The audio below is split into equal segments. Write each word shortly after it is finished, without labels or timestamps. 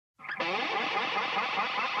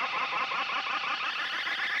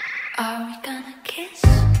Are we gonna kiss?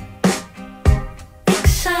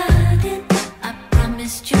 Excited, I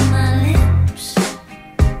promised you my lips.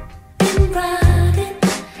 In writing,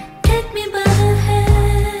 take me by the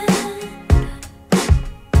hand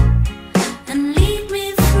and lead me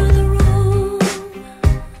through the room.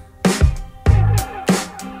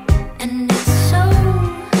 And it's so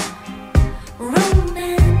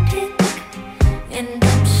romantic, and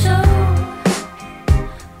I'm so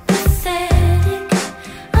pathetic.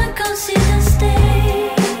 I can't see the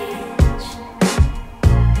stage,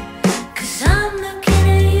 'cause I'm looking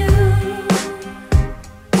at you.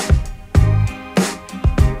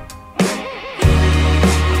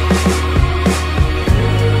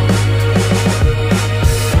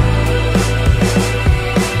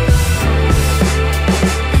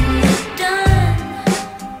 And we're done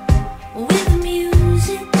with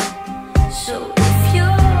music, so if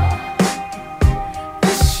you're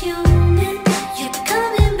assuming you're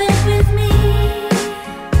coming back with me,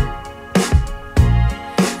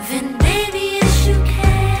 then baby yes you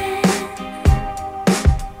can.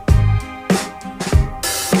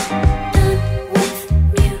 Done with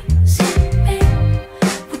music, babe.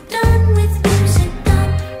 We're done with music,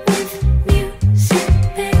 done with music,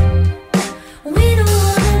 babe. We don't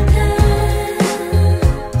wanna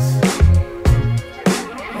dance,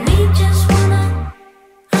 we just wanna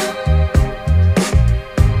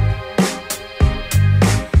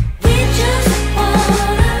We just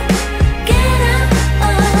wanna get out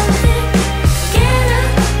of it, get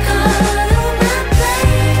up, cuddle my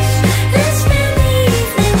place. Let's spend the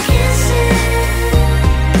evening kissing,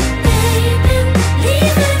 baby.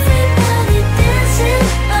 Leave everybody dancing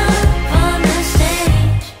up on the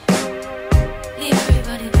stage. Leave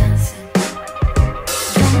everybody dancing.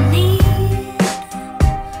 Don't need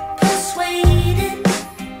persuading.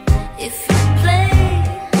 If you play,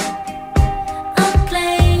 I'm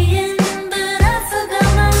playing, but I forgot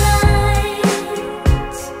my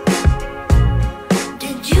lines.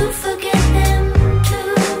 Did you forget them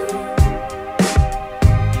too?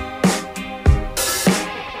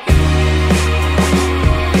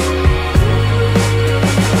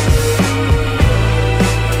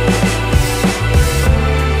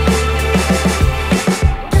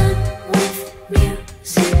 Done with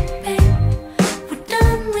music, babe. We're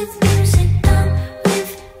done with music, done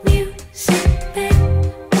with music, babe.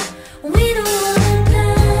 We don't wanna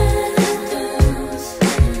dance,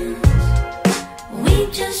 we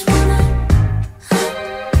just wanna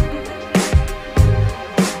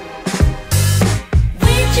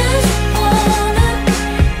We just wanna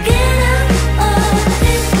get out of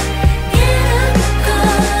it, get up,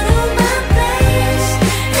 cuddle my place.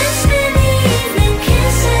 Let's spend the evening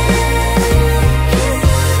kissing.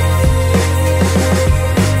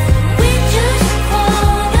 We just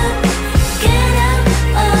wanna get out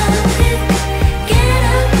of it, get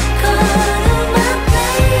up, cuddle my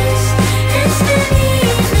place. Let's spend the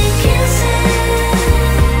evening kissing.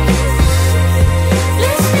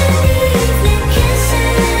 Let's spend the evening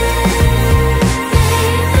kissing,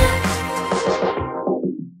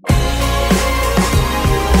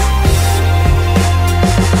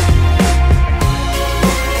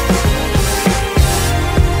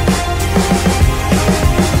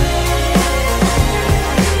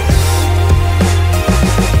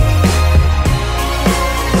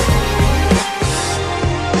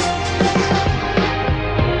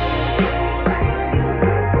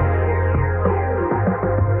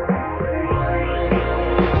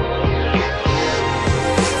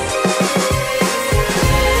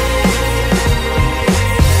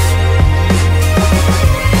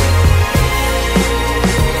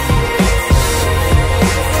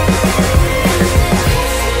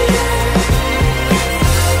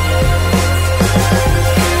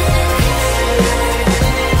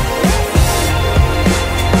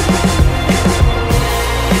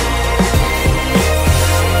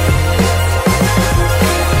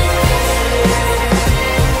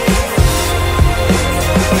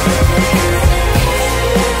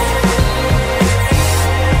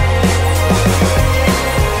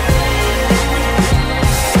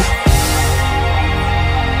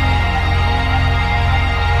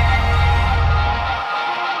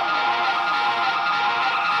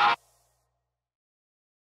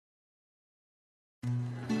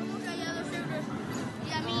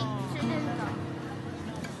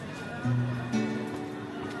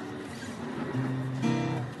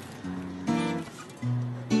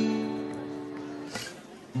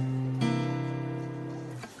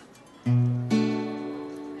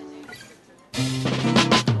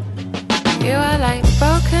 you are like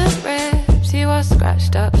broken ribs, you are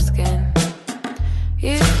scratched up skin.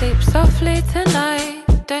 You sleep softly tonight,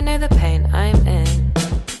 don't know the pain I'm in.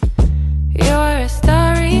 You're a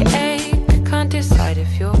starry egg, can't decide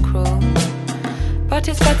if you're cruel. But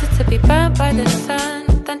it's better to be burnt by the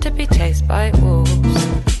sun than to be chased by wolves.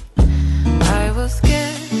 I will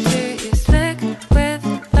skip to you slick with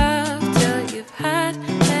love till you've had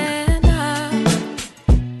enough.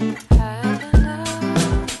 Had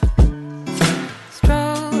enough.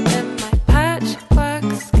 Stroll in my patchwork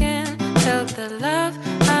skin till the love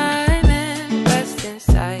I'm in rests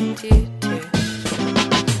inside you too.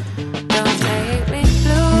 Don't take me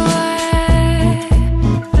blue eyes,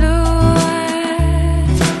 blue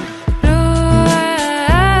eyes, blue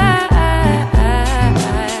eyes.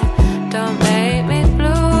 Don't make me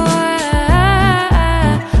blue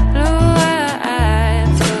eyes, blue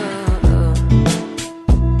eyes. Ooh.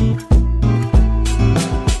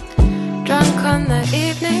 Drunk on the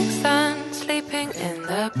evening sun, sleeping in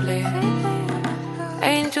the blue.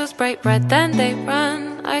 Angels break bread, then they run.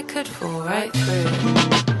 I could fall right through.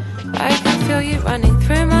 I can feel you running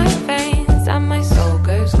through my veins, and my soul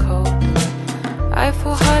goes cold. I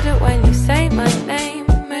fall harder when you say my name.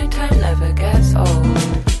 Moon time never gets old.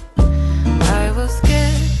 I will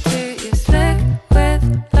skip to you slick with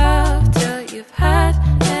love till you've had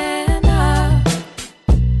enough.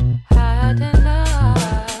 Had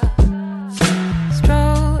enough.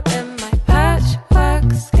 Stroll in my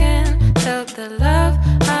patchwork skin till the love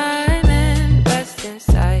I'm in rests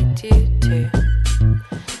inside you too.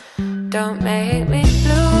 Don't make me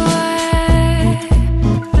blue eyes,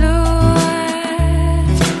 blue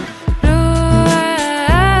eyes, blue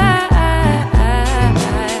eyes.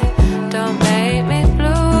 Don't make me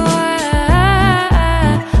blue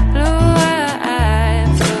eyes, blue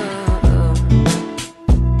eyes. Ooh.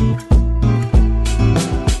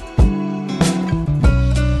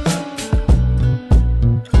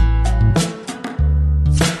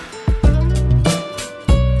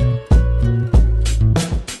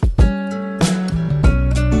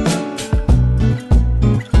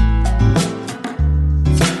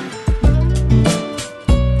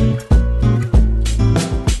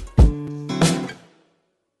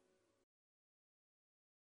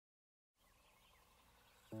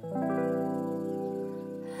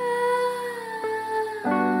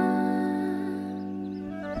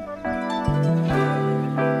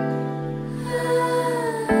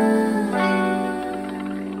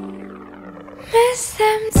 Miss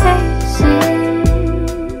temptation.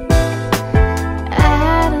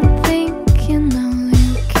 I don't think you know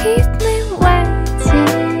you keep me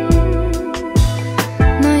waiting.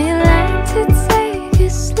 No, you like to take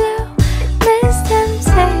it slow. Miss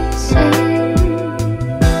temptation.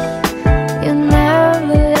 You never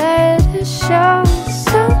let it show.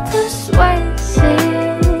 So persuasive.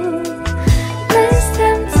 Miss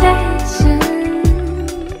temptation.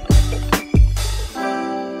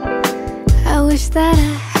 I wish that I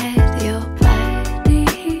had your body.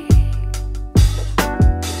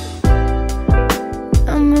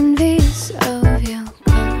 I'm envious of your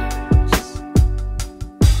curves.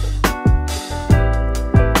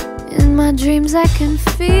 In my dreams I can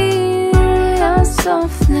feel your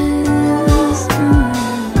softness.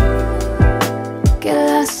 Get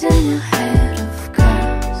lost in your head of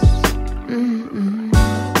curves.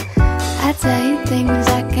 I tell you things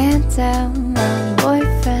I can't tell my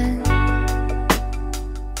boyfriend.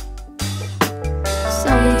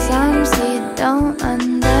 Sometimes he don't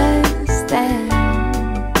understand.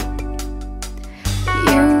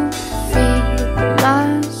 You feed my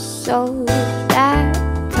soul, that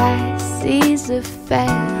Pisces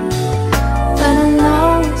affair. But I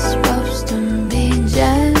know we're supposed to be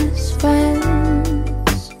just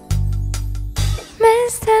friends.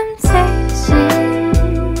 Miss temptation.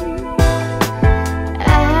 I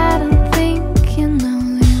don't think you know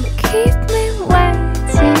you keep me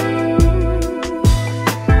waiting.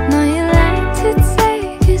 No, you like to take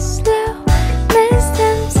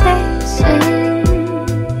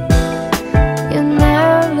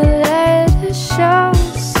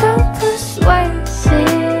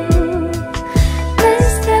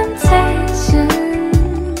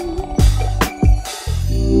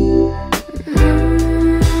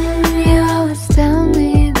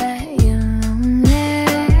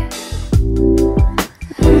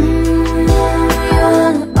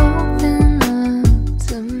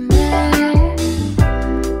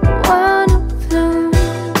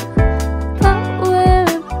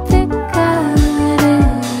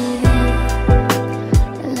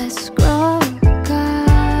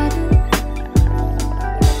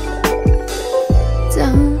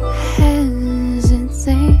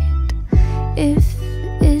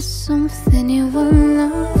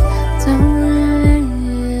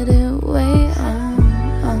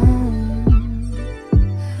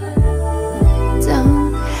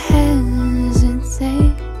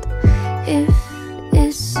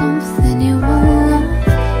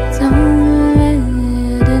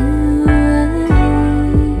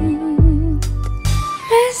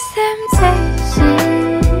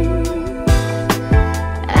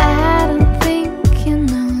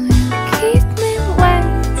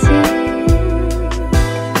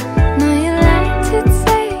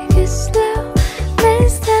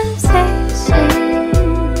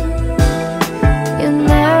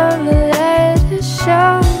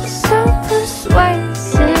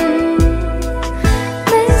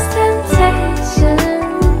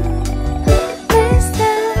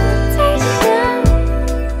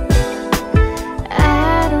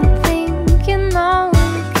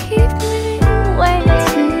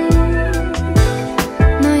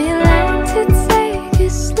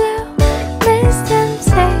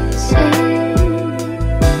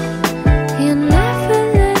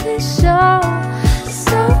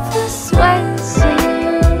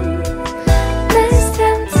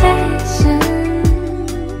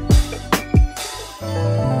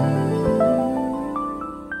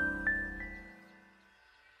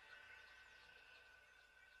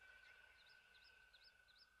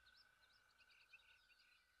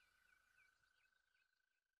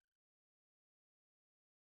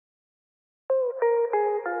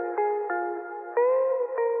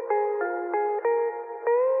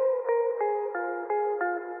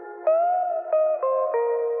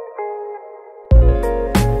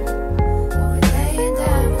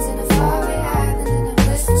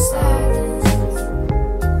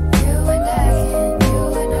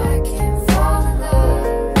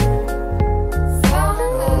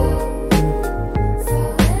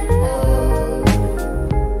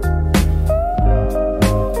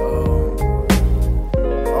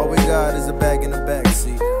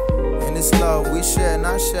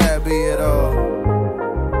not shabby at all.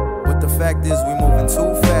 But the fact is we moving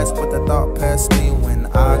too fast, but the thought passed me when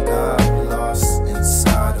I got lost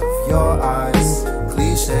inside of your eyes.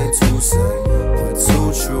 Cliche to say, but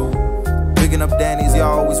too true. Picking up Danny's, you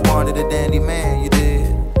always wanted a dandy man, you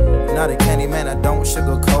did. Not a candy man, I don't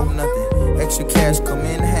sugarcoat nothing. Extra cash come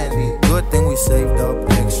in handy. Good thing we saved up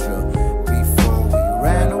extra before we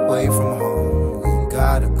ran away from home. We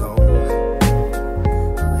gotta go.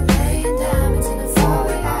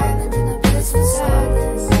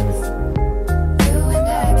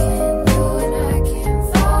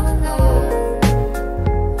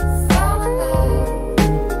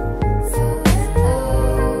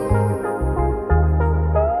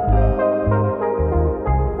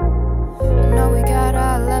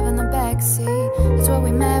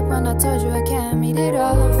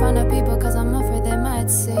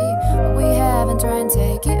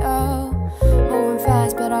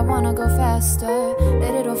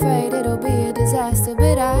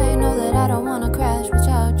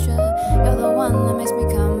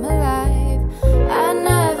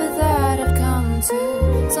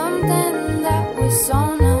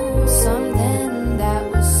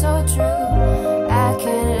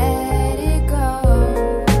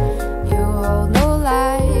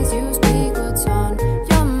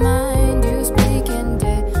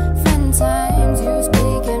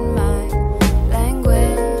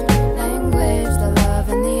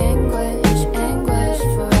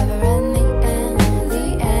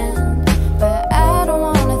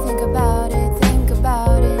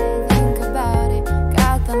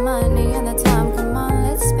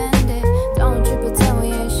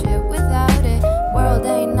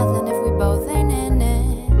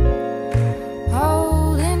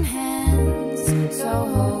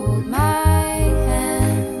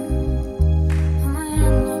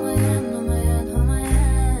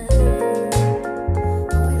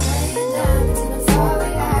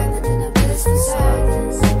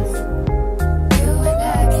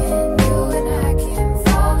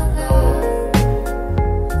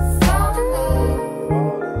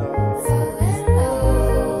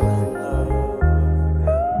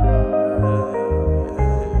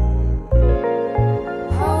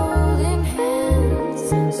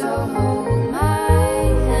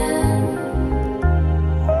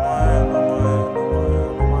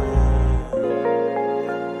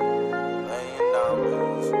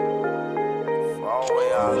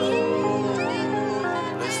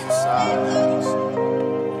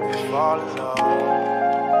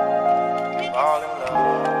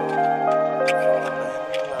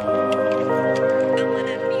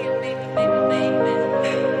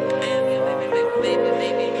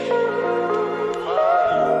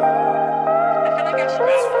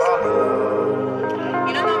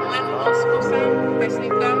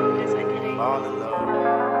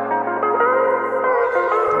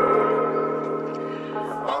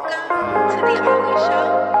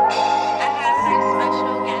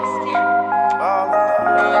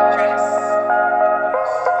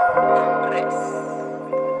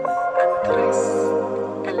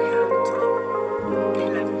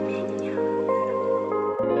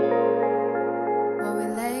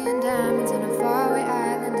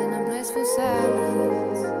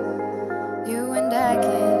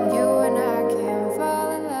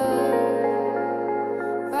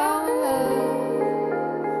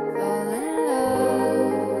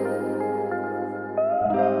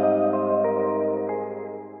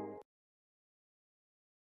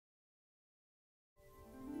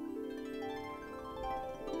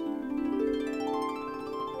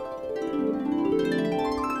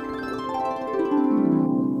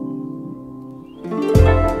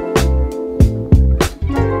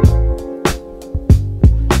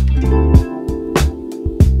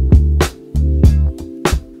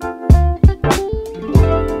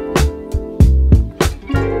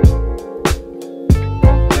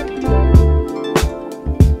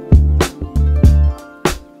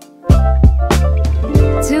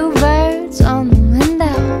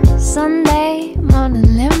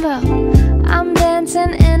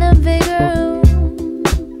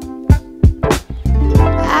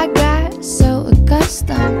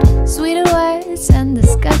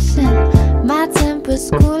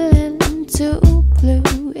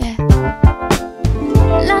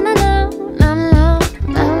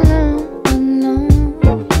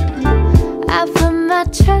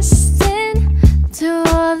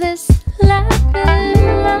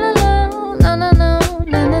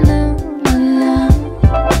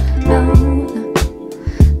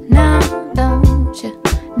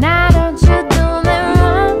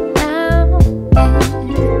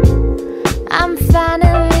 I'm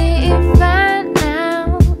finally fine now.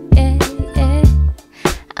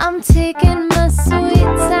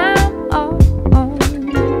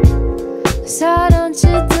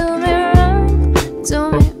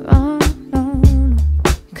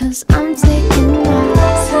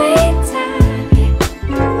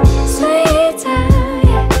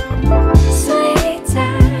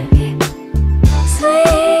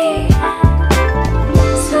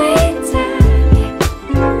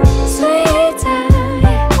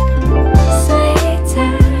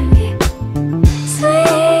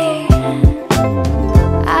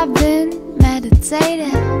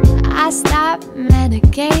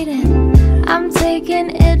 I'm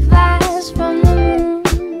taking advice from the moon.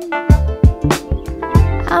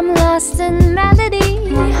 I'm lost in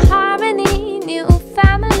melody, harmony, new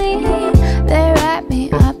family. They wrap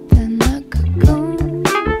me up in a cocoon.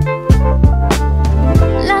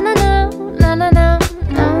 La na na, na na na,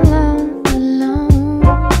 alone, alone.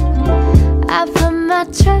 I put my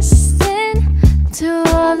trust in to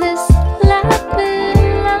all this laughing.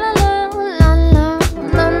 La la la, la la,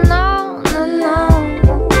 no no no no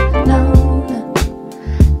no.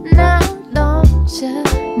 Now don't you,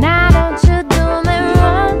 now don't you do me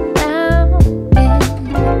wrong now, babe.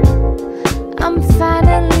 I'm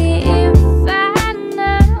finally fine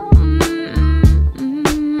now.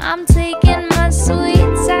 I'm taking my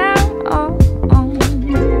sweet time.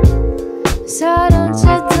 So don't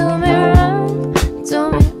you do me wrong, no.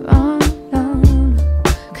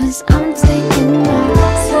 'Cause I'm taking my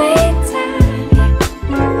sweet time,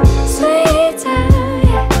 sweet time,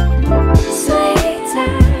 sweet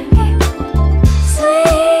time, sweet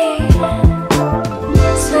time,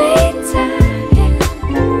 sweet time,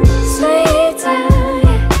 sweet time,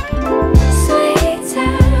 sweet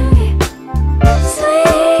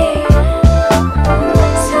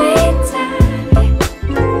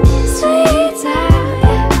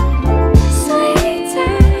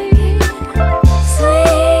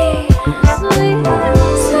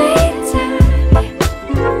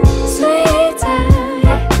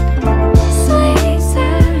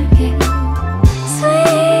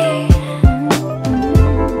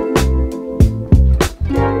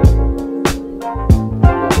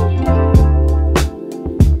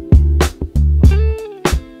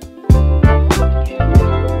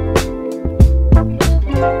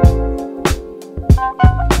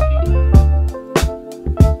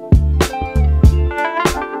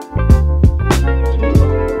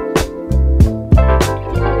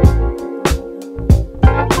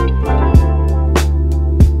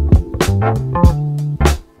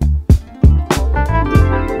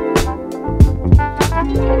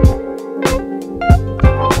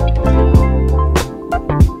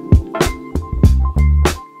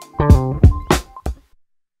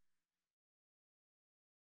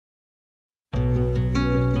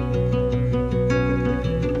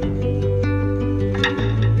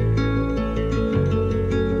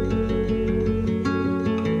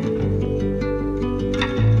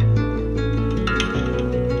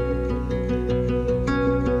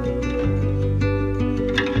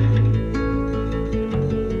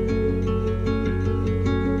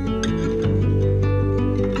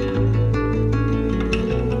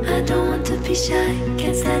be shy,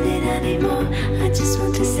 can't stand it anymore. I just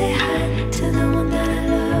want to say hi to the one that I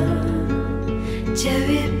love.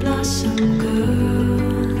 Cherry blossom girl.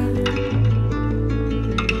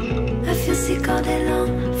 I feel sick all day long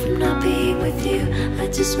from not being with you. I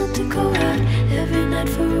just want to go out every night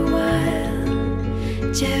for a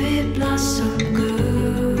while. Cherry blossom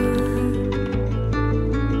girl.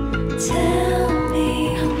 Tell me,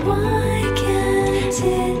 why can't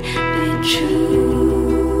it be true?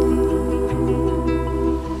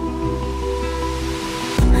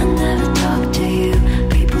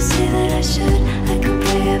 I should, I could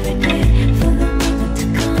pray every day for the moment to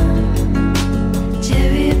come.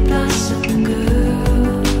 Cherry blossom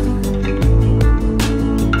girl.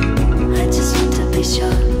 I just want to be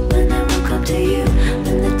sure when I will come to you,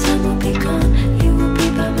 when the time will be gone, you will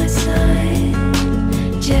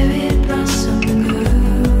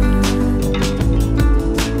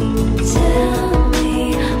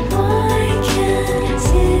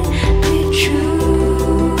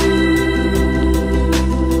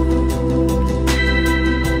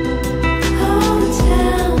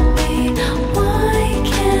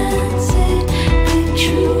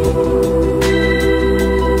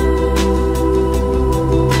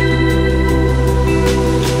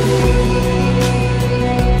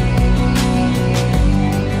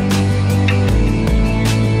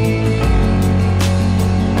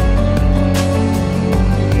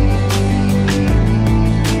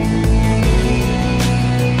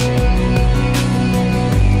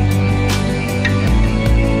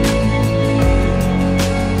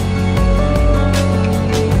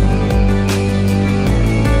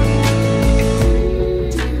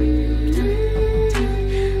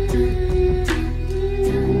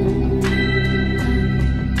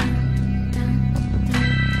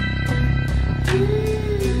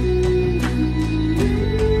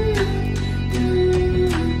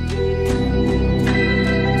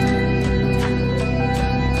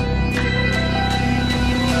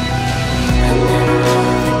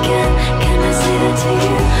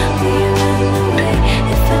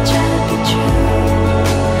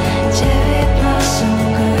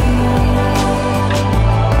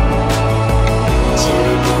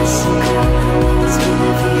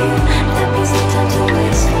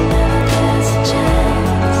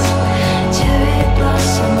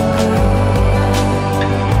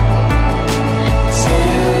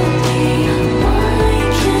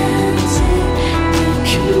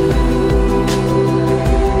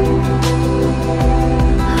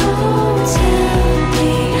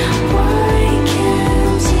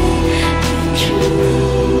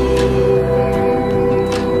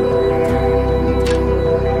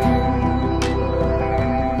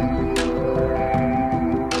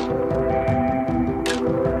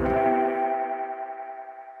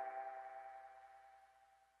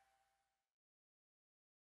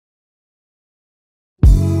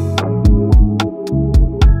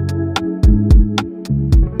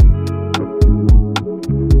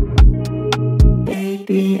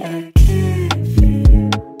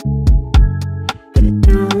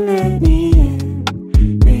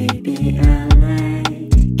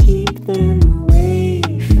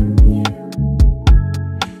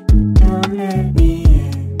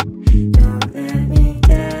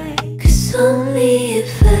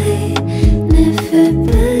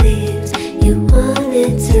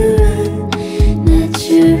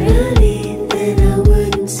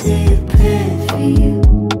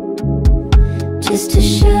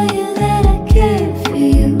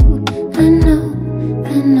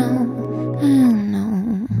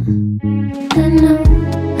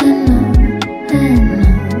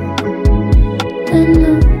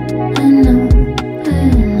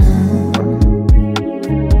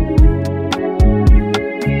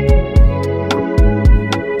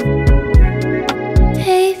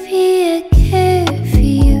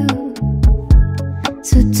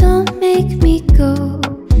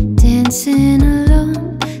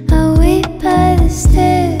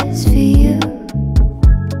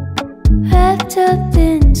wrapped up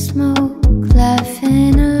in smoke,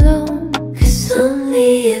 laughing alone. 'Cause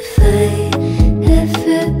only if I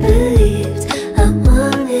ever believed I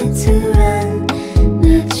wanted to run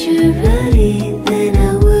naturally, then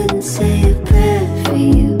I wouldn't say a prayer for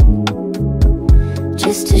you,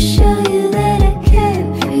 just to show you that I care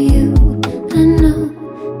for you. I know,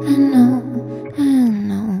 I know, I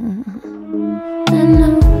know, I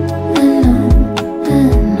know, I know, I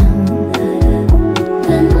know,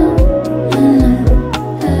 I know, I know,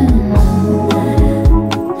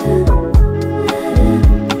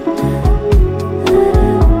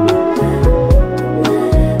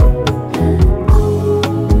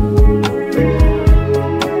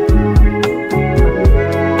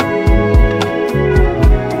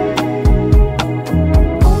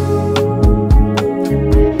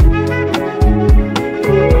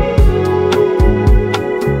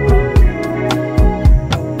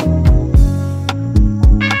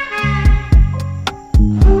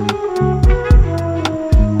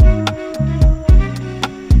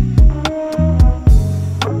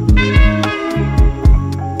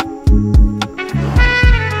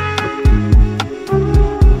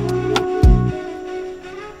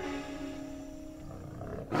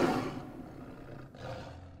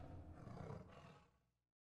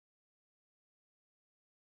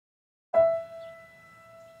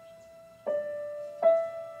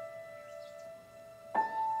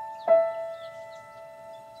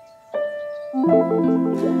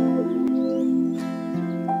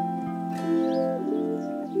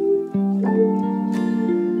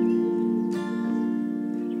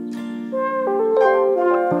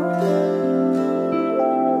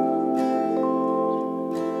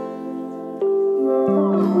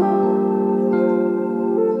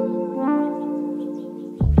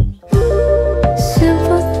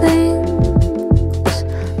 simple things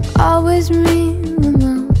always mean the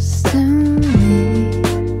most to me.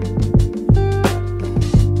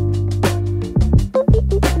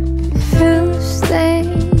 Fruit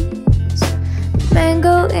stains,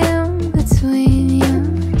 mango in between your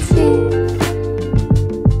teeth.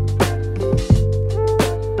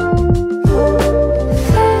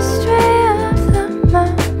 First ray of the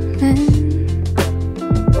morning,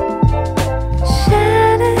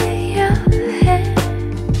 shadow your head.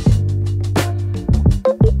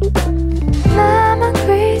 Mama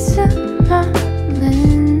greets the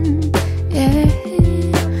morning, yeah,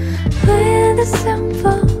 with a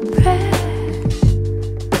simple prayer,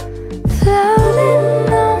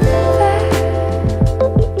 floating on back.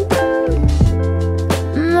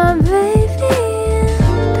 My baby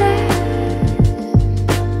and dad,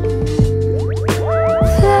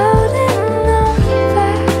 floating on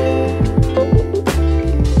back.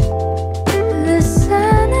 The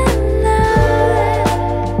sun and ours.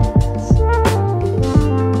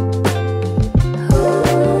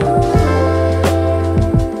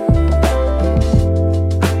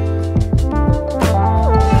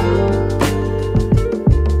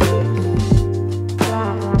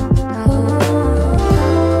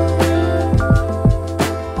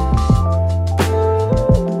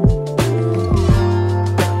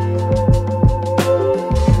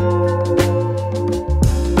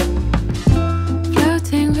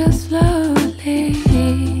 Floating real slowly,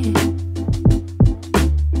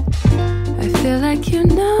 I feel like you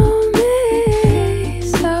know me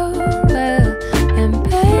so well, and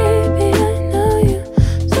baby I know you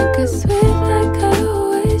so good, sweet like I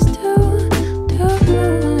always do.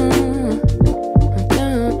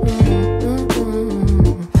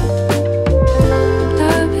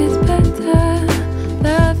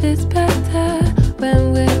 Love is better when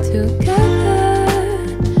we're together,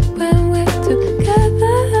 when we're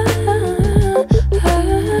together.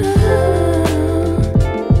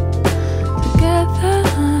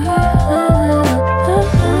 Together.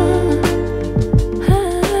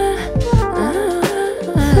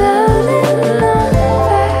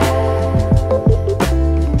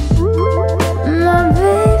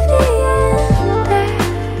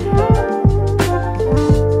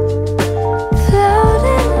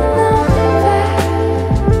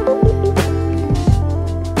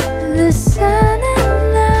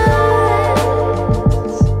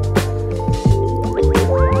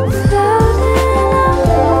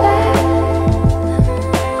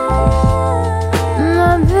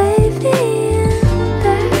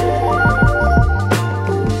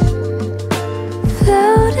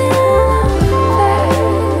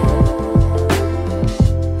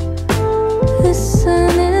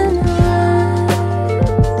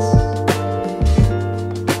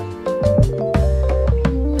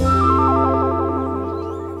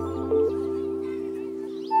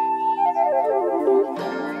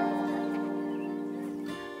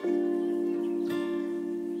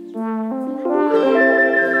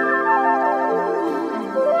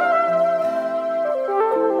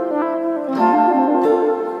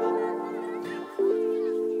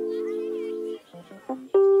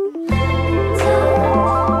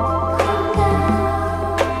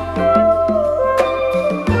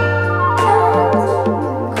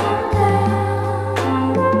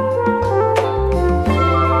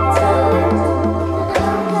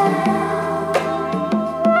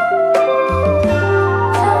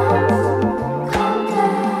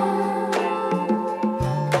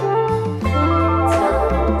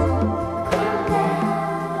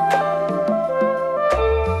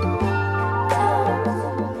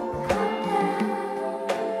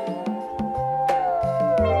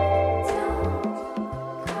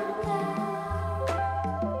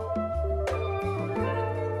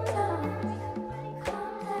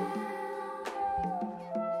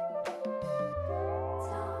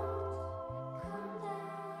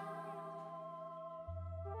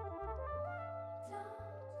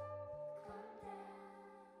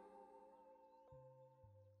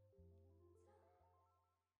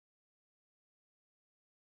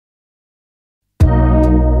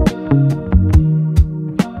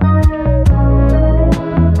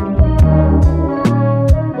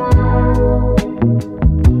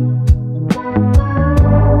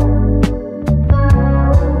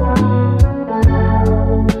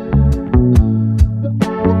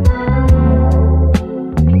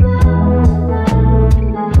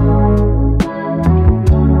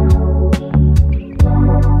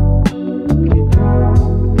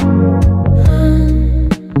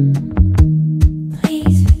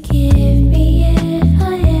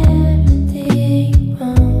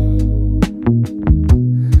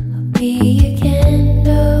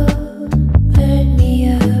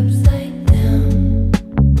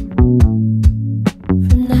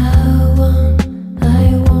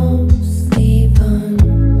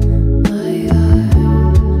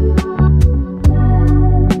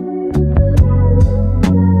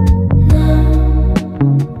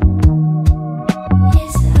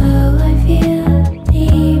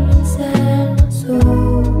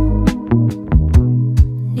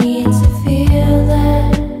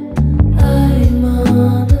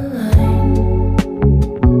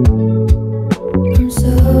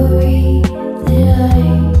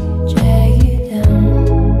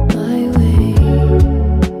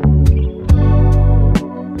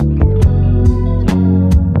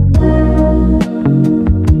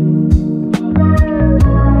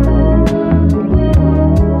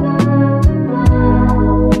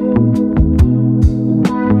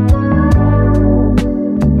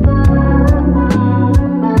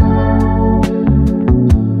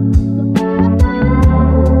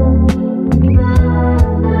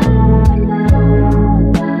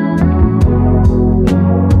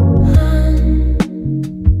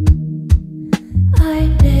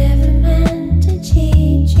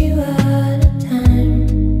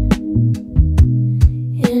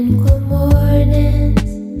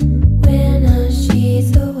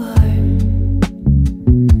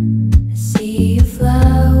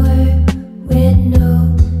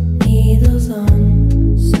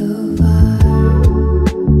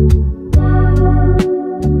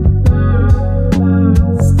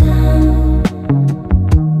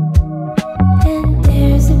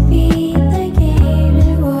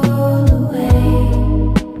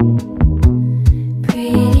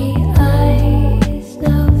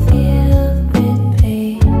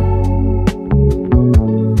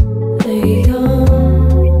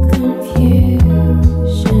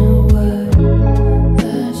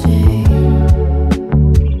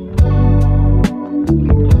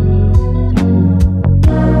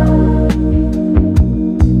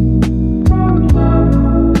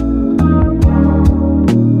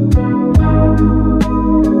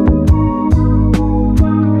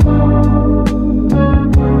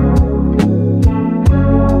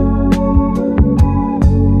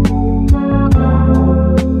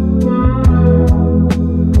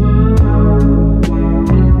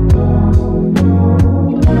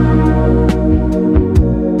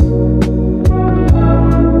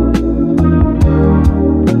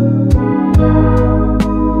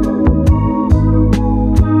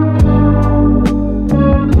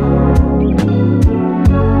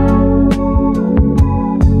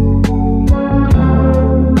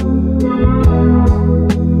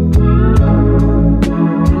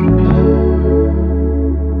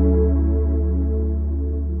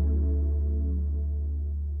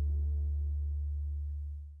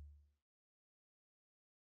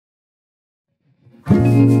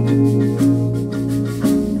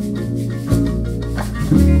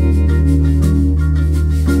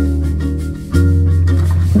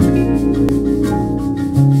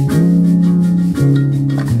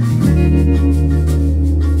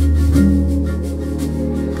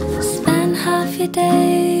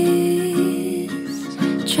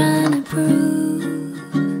 trying to prove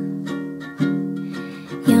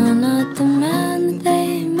you're not the man that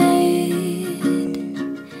they made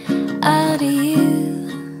out of you.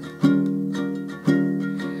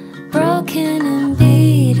 Broken and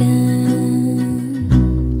beaten,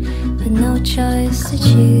 with no choice to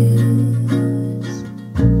choose.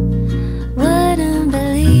 Wouldn't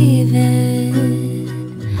believe it,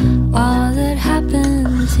 all that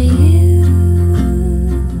happened to you.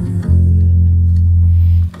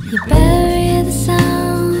 You bury the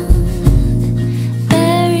sound,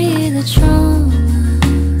 bury the trauma,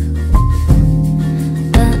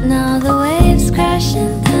 but now the waves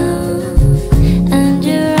crashing down and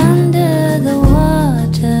you're under the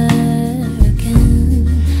water again.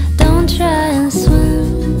 Don't try and swim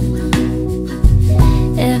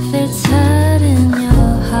if it's hurting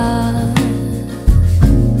your heart.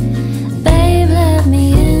 Babe, let me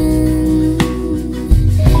in,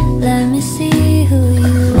 let me see who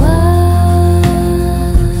you are.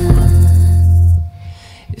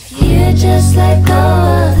 If you just let go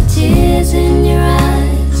of the tears in your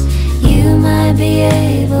eyes, you might be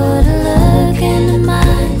able to look into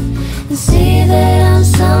mine and see that I'm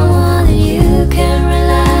someone that you can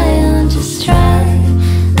rely on. Just try,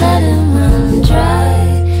 let him run dry,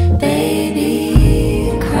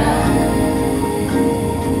 baby, cry.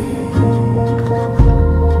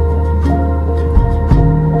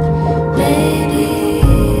 Baby,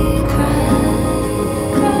 cry.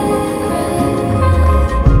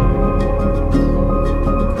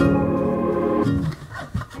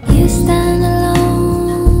 You stand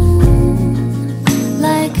alone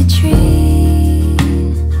like a tree,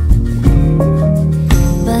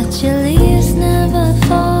 but your leaves never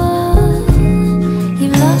fall.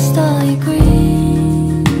 You've lost all your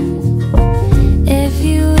green. If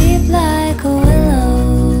you weep like a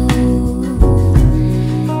willow,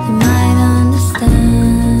 you might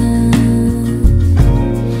understand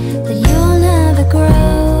that you'll never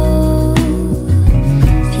grow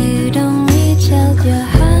if you don't reach out your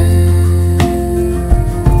hand.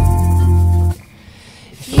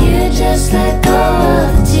 If you just let go of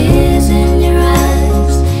the tears in your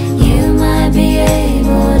eyes, you might be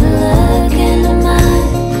able to look into mine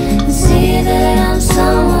and see that I'm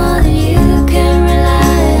someone that you can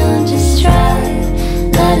rely on. Just try,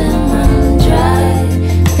 let him run dry,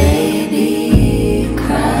 baby,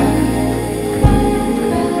 cry.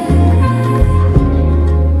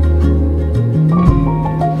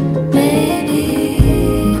 Baby,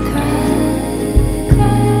 cry.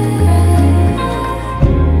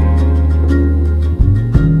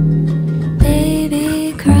 Baby,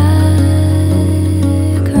 cry,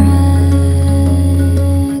 cry,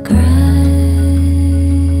 cry.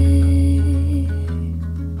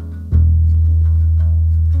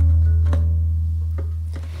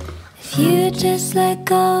 If you just let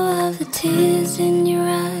go of the tears in your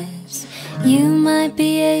eyes, you might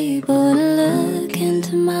be able to look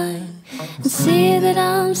into mine and see that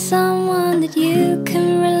I'm someone that you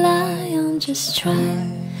can rely on. Just try,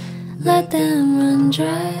 let them run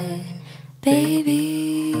dry,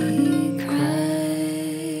 baby, cry.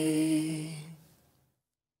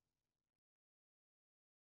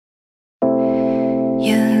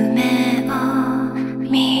 夢を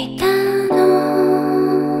見たの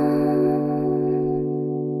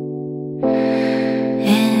エ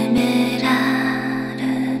メラル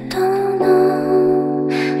ドの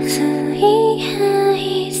水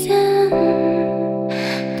平線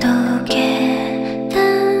溶けた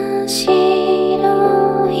白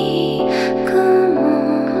い雲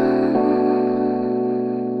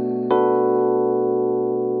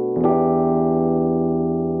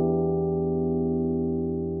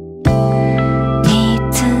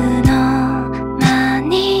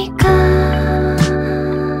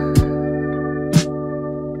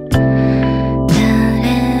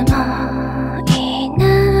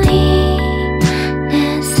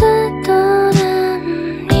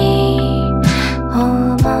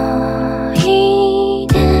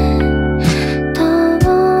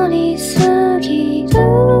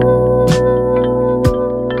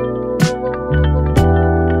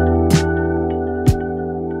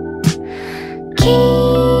昨日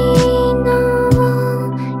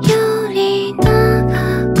よ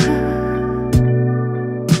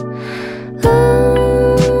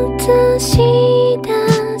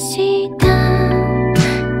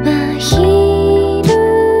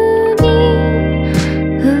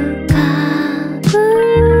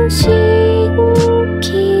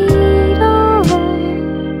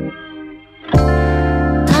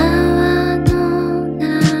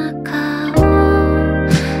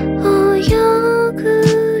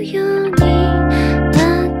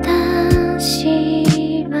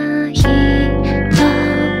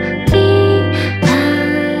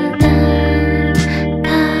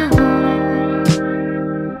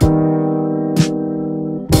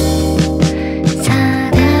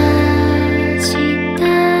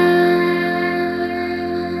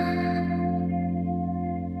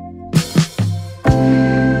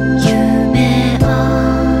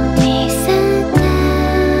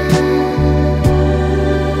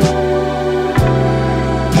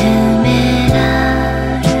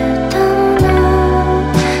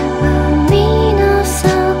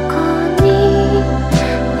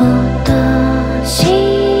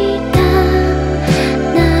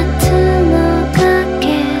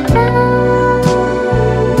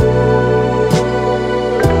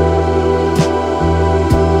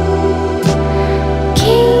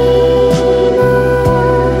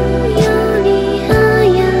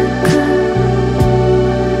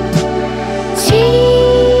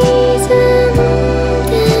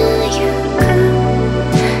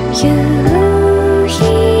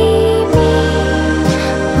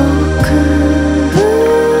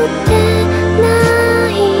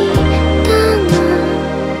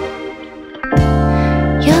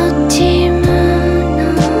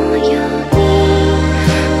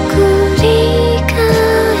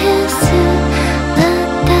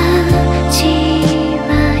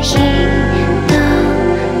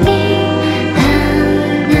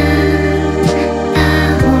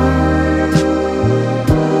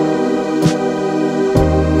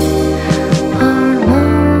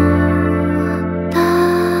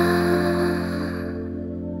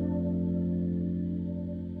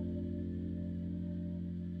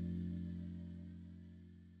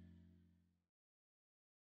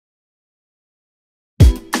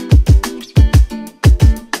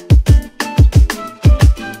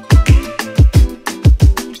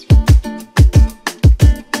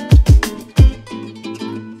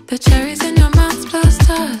The cherries in your mouth blast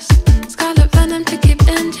us. Scarlet venom to keep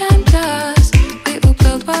in jam jars. We all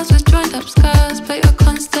build walls with joined up scars, but your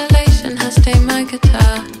constellation has stained my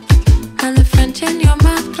guitar. And the French in your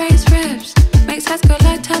mouth breaks ribs, makes heads go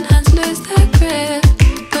light and hands lose their grip.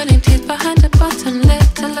 Putting teeth behind a bottom lip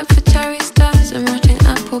to look for cherry stars and watching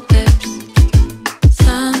apple pips.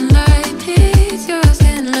 Sunlight heats your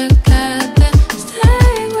skin, look at the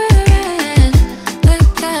state we're in.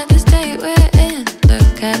 Look at the state we're in.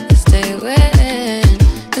 Look at the state we're in.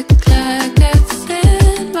 The cloud gets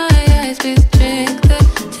in my eyes, please drink the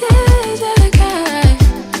tears I cry.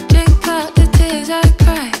 Drink up the tears I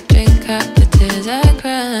cry. Drink up the tears I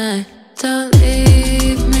cry. Don't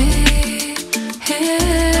leave me here.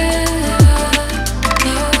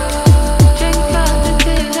 No. Drink up the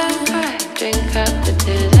tears I cry. Drink up the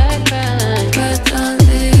tears I cry. But don't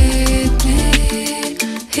leave me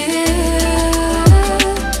here.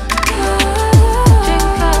 No.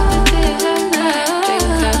 Drink up the tears I cry. Drink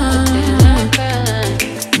up the tears I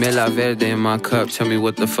cry. Mela Verde in my cup, tell me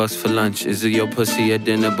what the fuck's for lunch. Is it your pussy or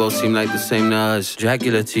dinner? Both seem like the same to us.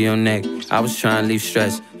 Dracula to your neck, I was trying to leave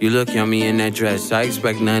stress. You look yummy in that dress, I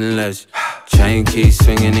expect nothing less. Chain keys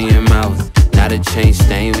swinging in your mouth. Not a chain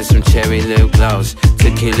stain with some cherry lip gloss.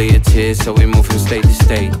 Tequila your tears, so we move from state to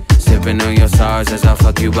state. Sipping on your stars as I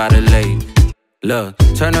fuck you by the lake. Look,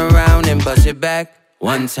 turn around and bust it back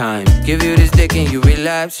one time. Give you this dick and you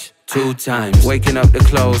relapse 2 times. Waking up the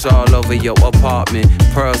clothes all over your apartment.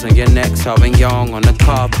 Pearls on your neck, Sauvignon on the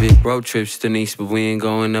carpet. Road trips to Nice, but we ain't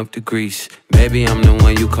going up to Greece. Baby, I'm the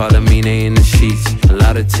one you call a mean in the sheets. A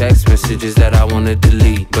lot of text messages that I wanna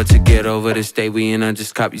delete, but to get over this day we in, I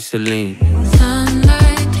just copy Celine.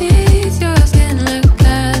 Sunlight heats your skin, look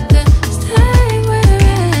at the state we're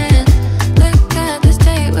in. Look at the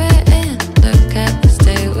state we're in. Look at the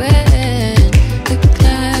state we're in. The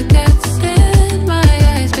cloud gets in my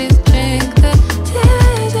eyes, please drink the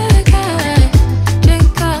tears I cry.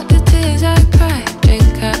 Drink up the tears I cry.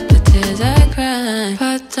 Drink up the tears I cry.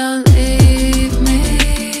 But don't leave me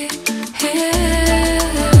here.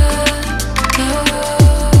 No.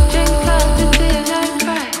 Drink up the tears I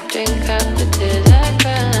cry. Drink up the tears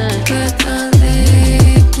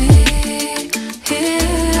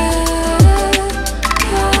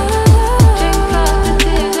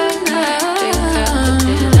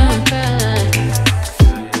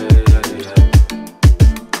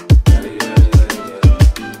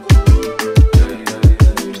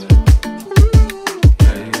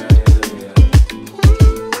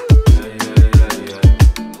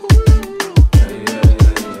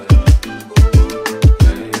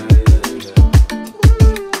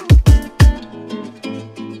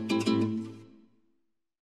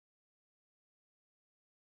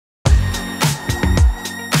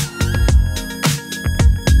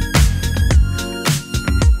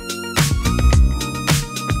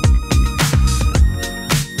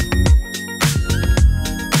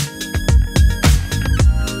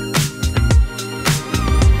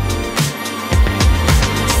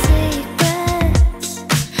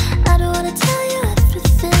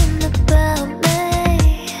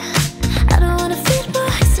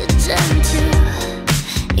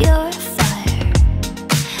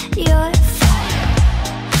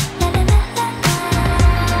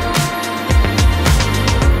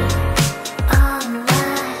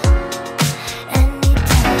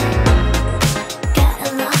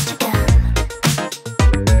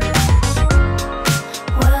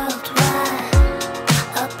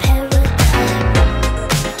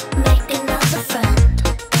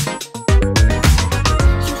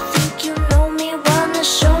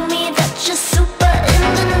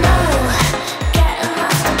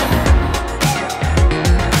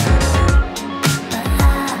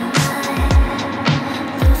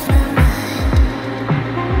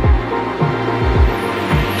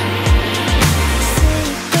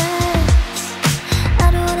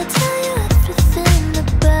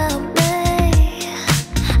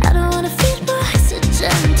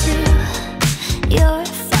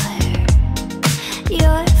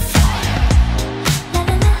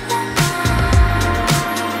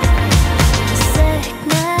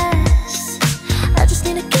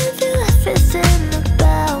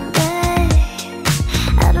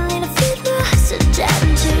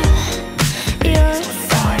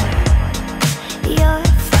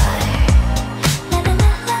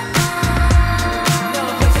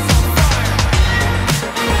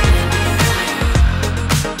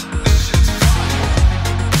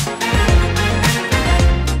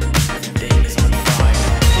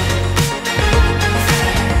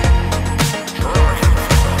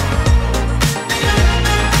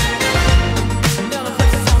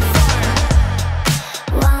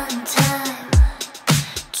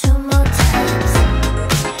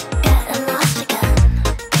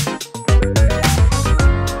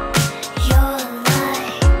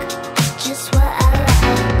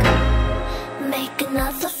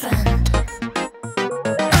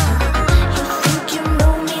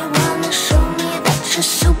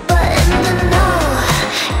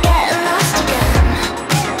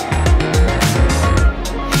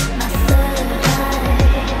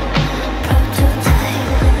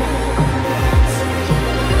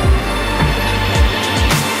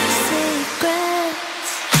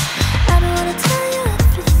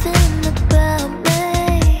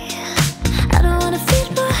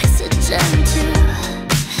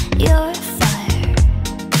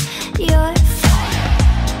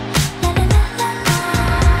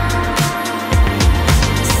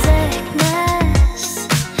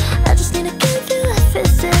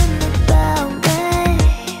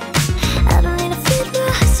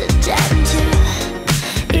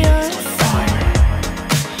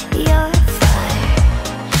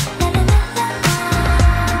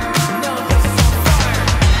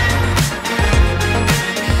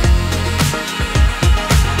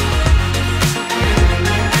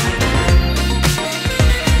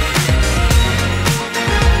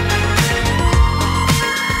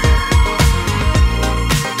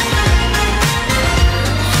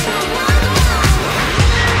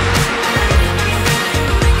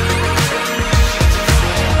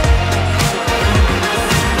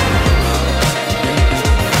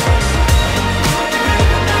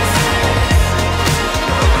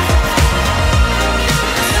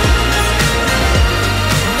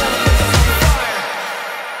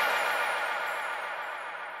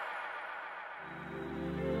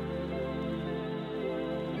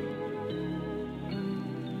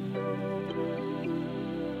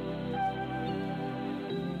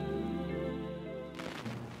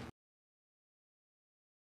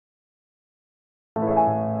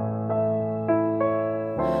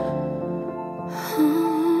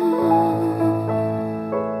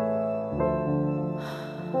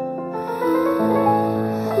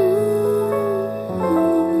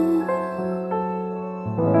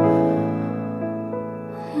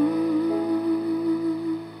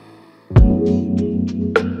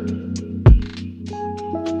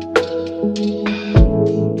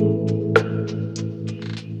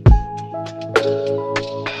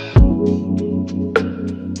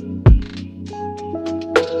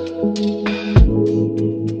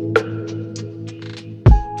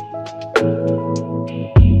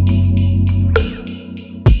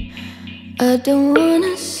I don't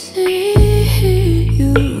wanna see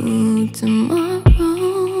you tomorrow,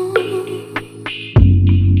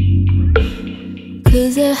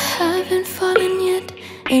 'cause I haven't fallen yet,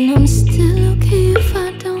 and I'm still okay if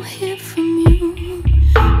I don't hear from you.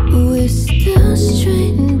 We're still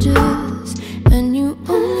strangers, and you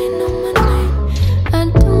only know my name. I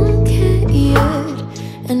don't care yet,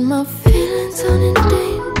 and my feelings aren't in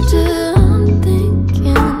danger. I'm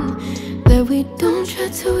thinking that we don't try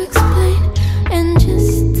to explain and just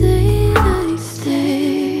stay like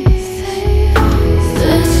this.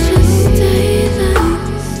 Let's just stay like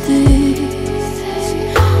this.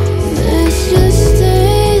 Let's just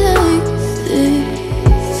stay like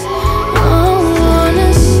this. I wanna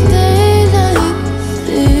stay like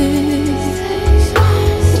this.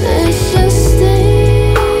 Let's just stay.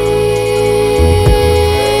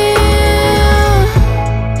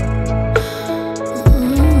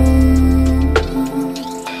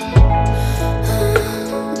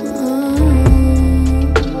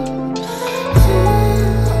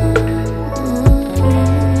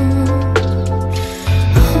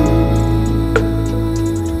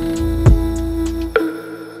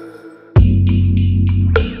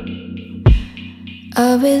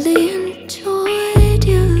 I really enjoyed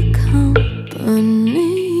your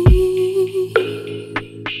company,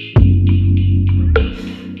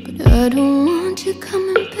 but I don't want you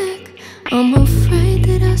coming back. I'm afraid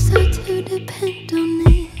that I'll start to depend on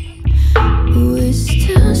it. We're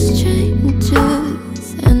still strangers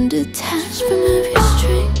and detached from every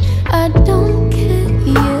string. I don't care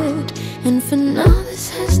yet, and for now this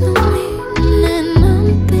has no meaning. And I'm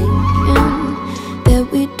thinking that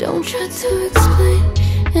we don't try to explain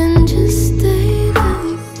and just stay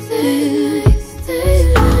like this.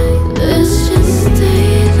 Let's just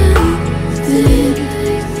stay like this.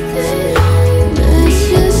 Let's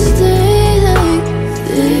just stay like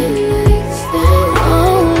this. I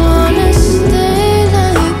wanna stay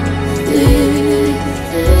like this.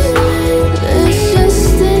 Let's just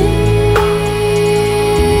stay.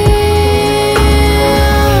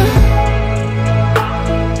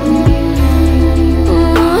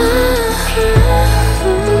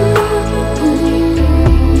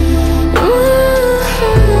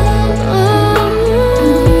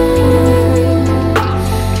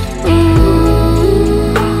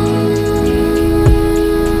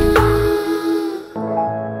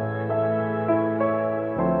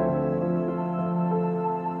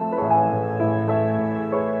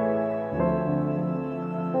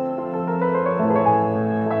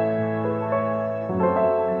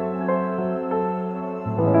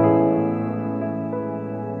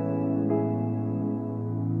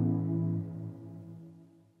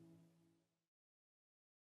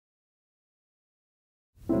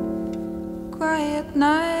 Quiet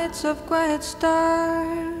nights of quiet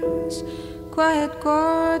stars, quiet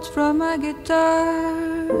chords from my guitar,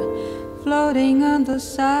 floating on the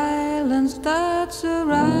silence that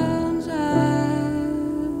surrounds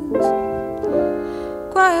us.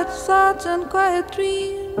 Quiet thoughts and quiet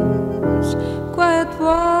dreams, quiet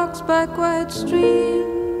walks by quiet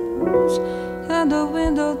streams, and a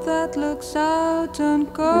window that looks out on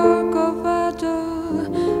Corcovado.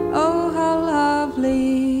 Oh, how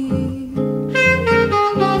lovely.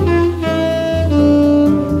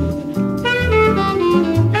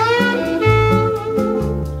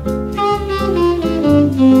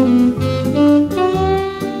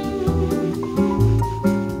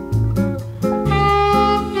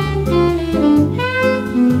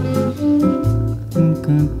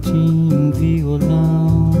 Cantinho,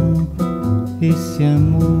 violão, esse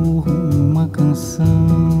amor, uma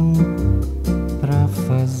canção pra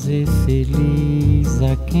fazer feliz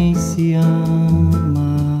a quem se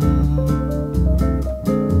ama.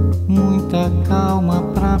 Muita calma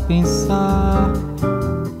pra pensar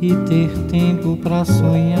e ter tempo pra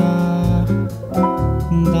sonhar.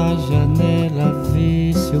 Da janela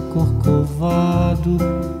vê seu corcovado,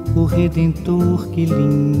 o Redentor, que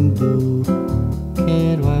lindo.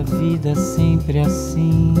 Quero a vida sempre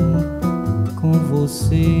assim, com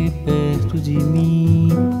você perto de mim,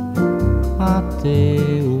 até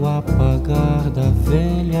o apagar da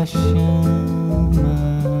velha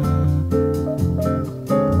chama.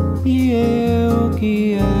 E eu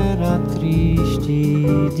que era triste,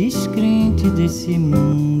 descrente desse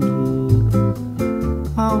mundo,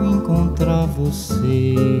 ao encontrar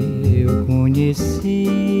você eu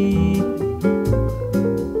conheci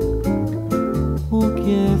o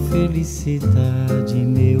que é felicidade,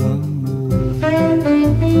 meu amor.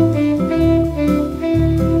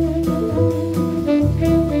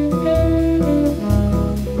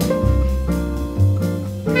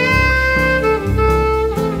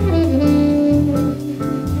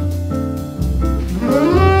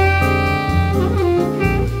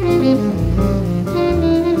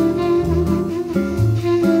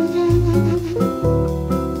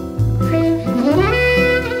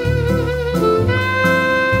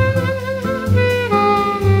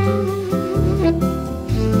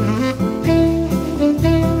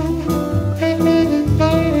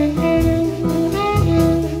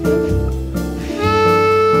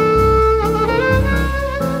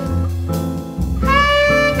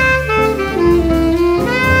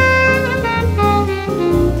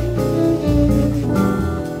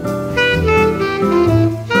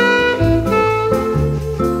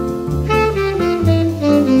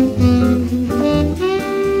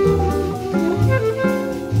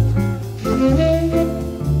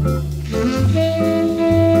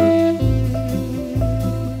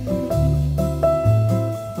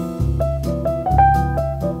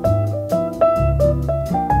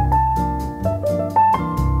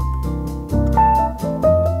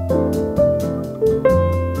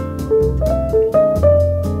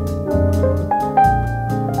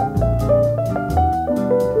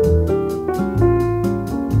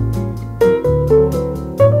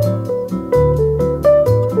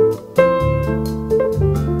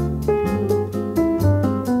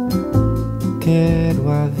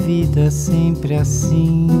 sempre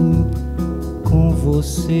assim, com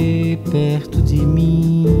você perto de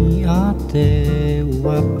mim, até o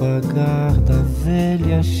apagar da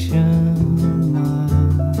velha chama.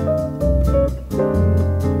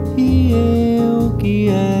 E eu que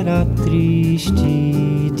era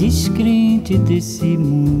triste, descrente desse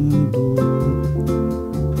mundo,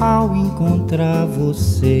 ao encontrar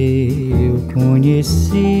você eu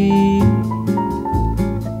conheci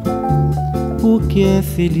o que é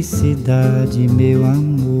felicidade, meu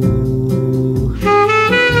amor.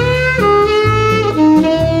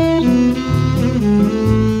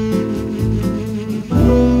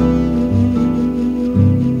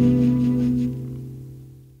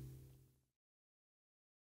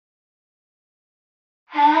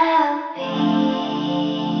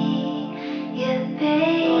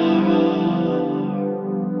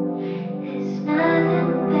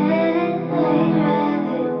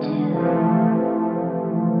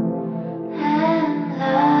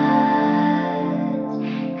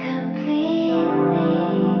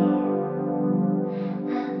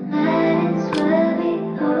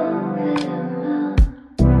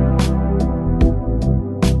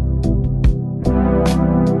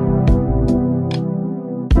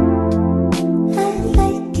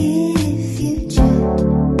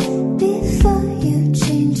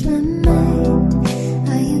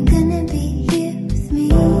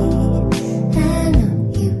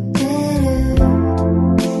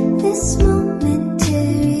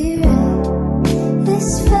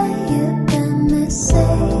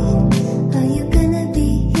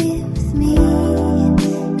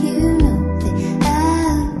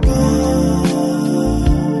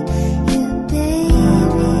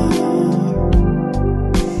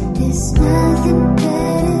 Are you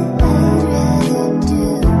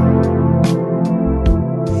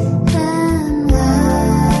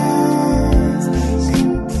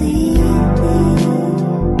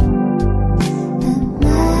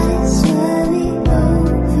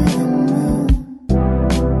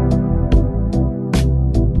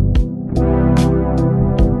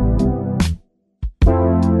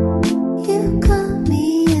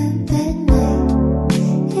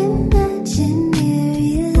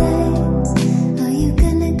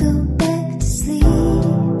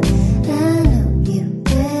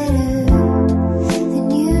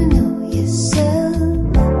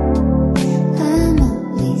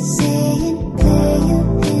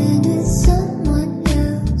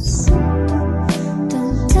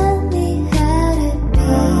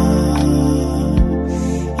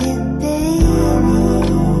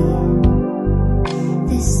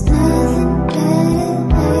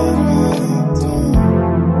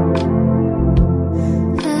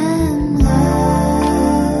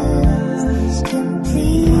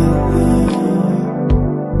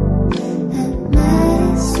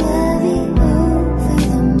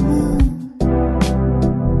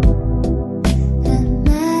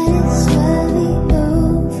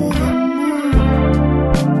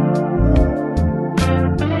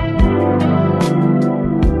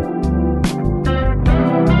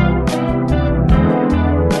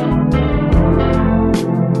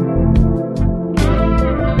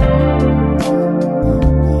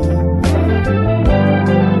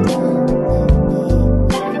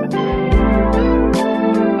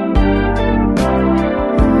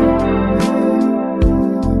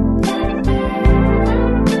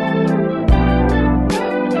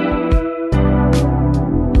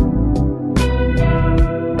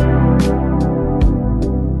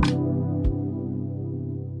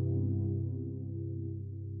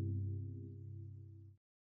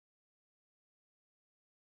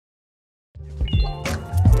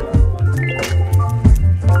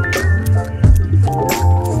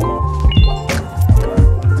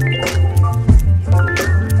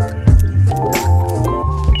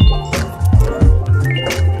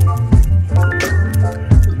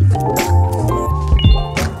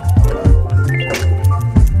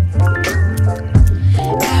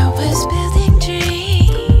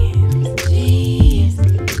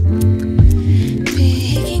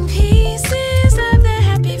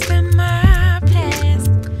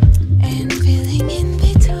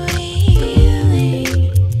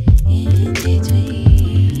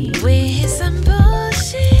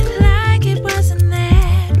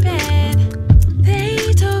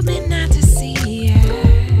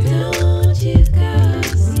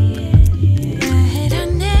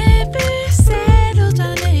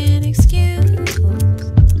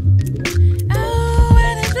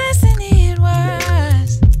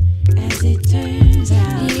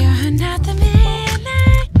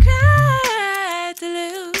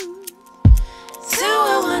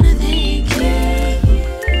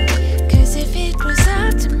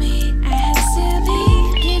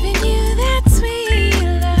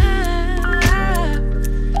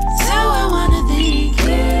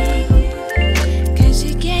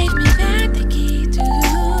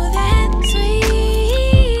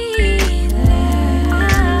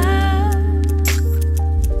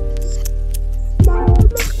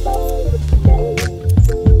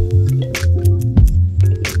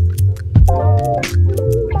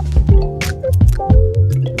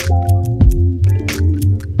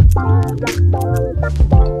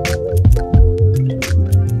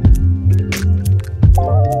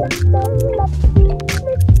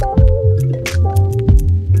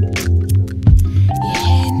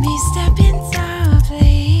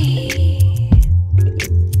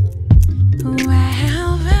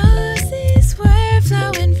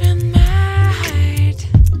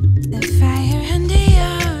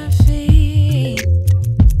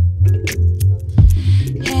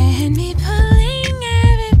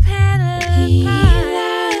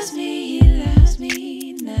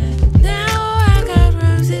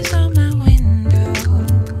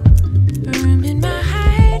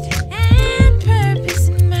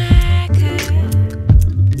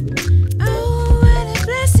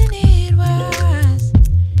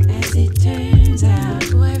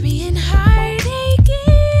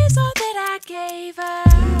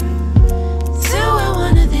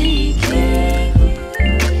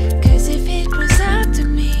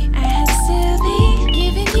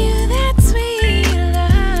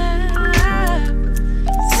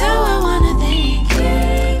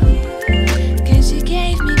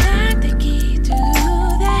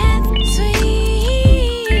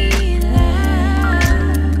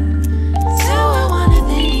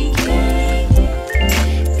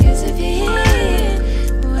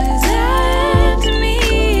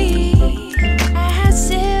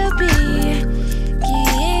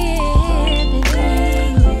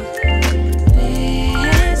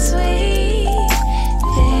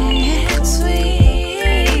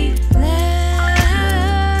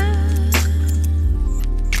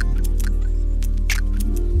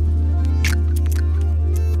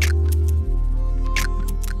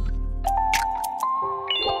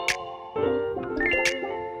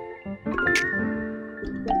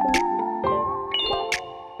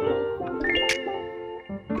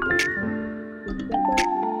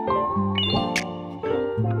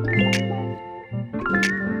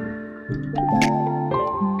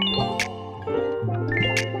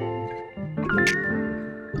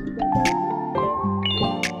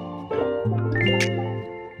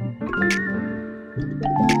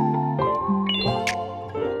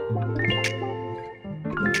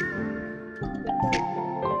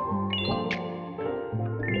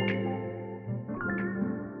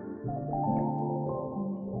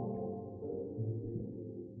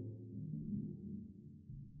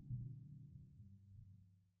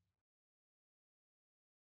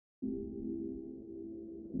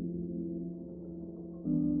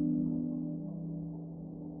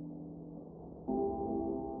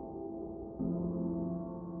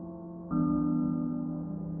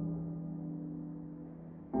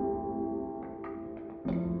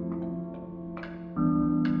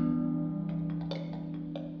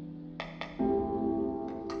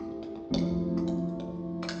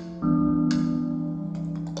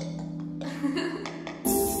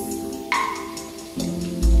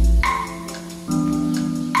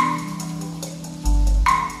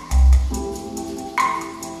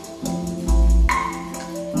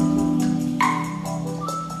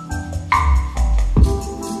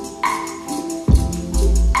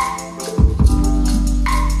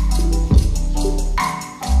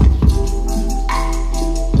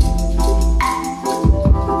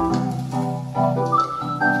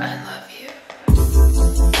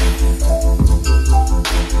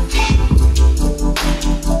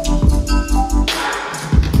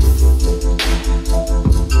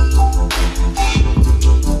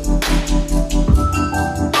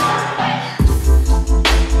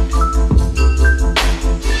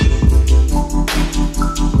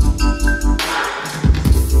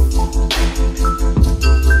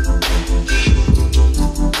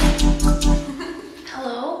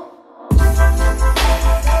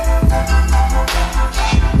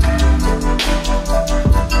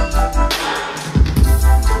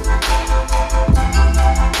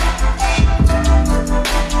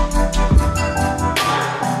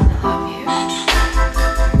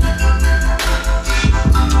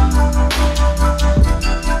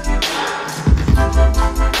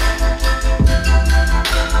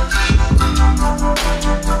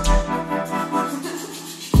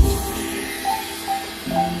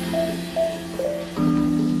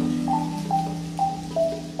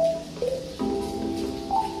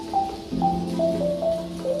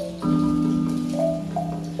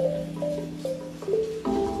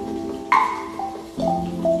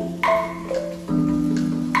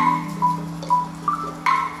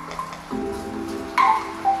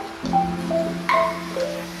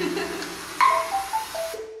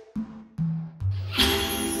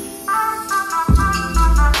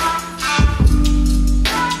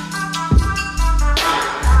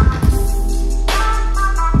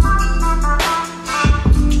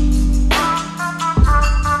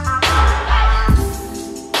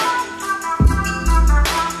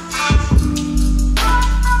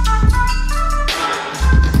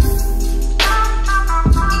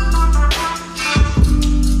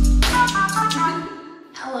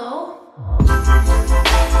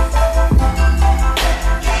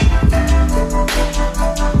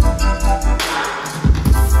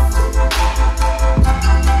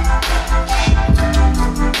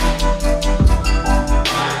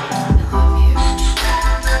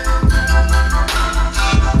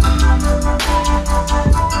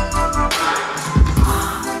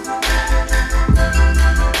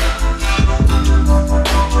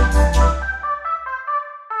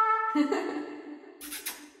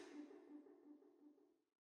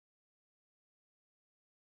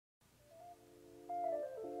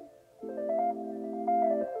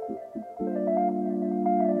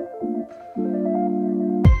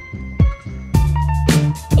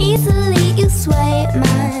Easily you sway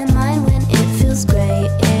my mind when it feels great.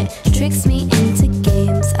 It tricks me into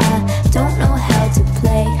games I don't know how to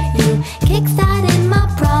play. You kickstarted my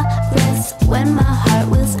progress when my heart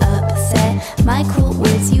was upset. My cruel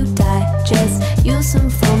words you digest, use them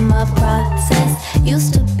for my process.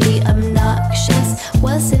 Used to be obnoxious,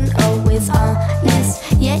 wasn't always honest,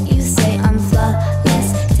 yet you say